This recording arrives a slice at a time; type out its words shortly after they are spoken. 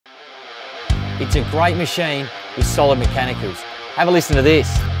It's a great machine with solid mechanicals. Have a listen to this.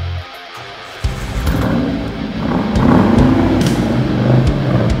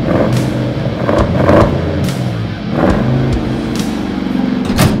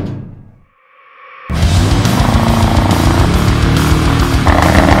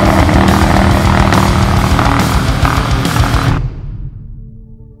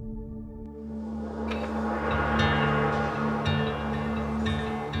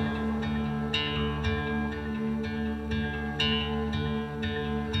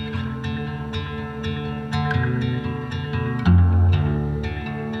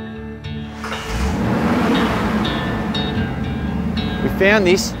 Found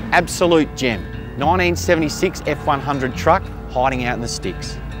this absolute gem, 1976 F-100 truck hiding out in the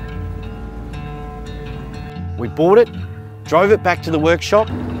sticks. We bought it, drove it back to the workshop,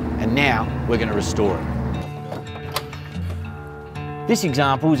 and now we're going to restore it. This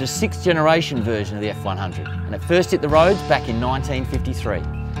example is a 6th generation version of the F-100, and it first hit the roads back in 1953.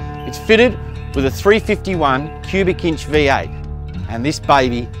 It's fitted with a 351 cubic inch V8, and this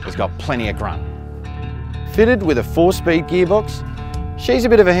baby has got plenty of grunt. Fitted with a 4-speed gearbox, she's a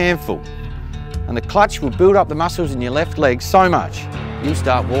bit of a handful, and the clutch will build up the muscles in your left leg so much, you'll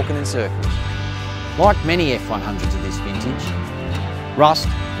start walking in circles. Like many F-100s of this vintage, rust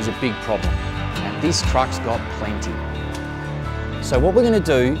is a big problem, and this truck's got plenty. So what we're going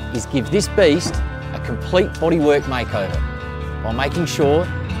to do is give this beast a complete bodywork makeover, while making sure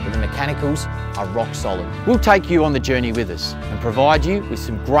that the mechanicals are rock solid. We'll take you on the journey with us, and provide you with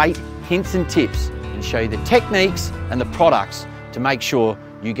some great hints and tips, and show you the techniques and the products to make sure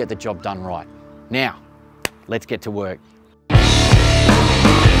you get the job done right. Now, let's get to work.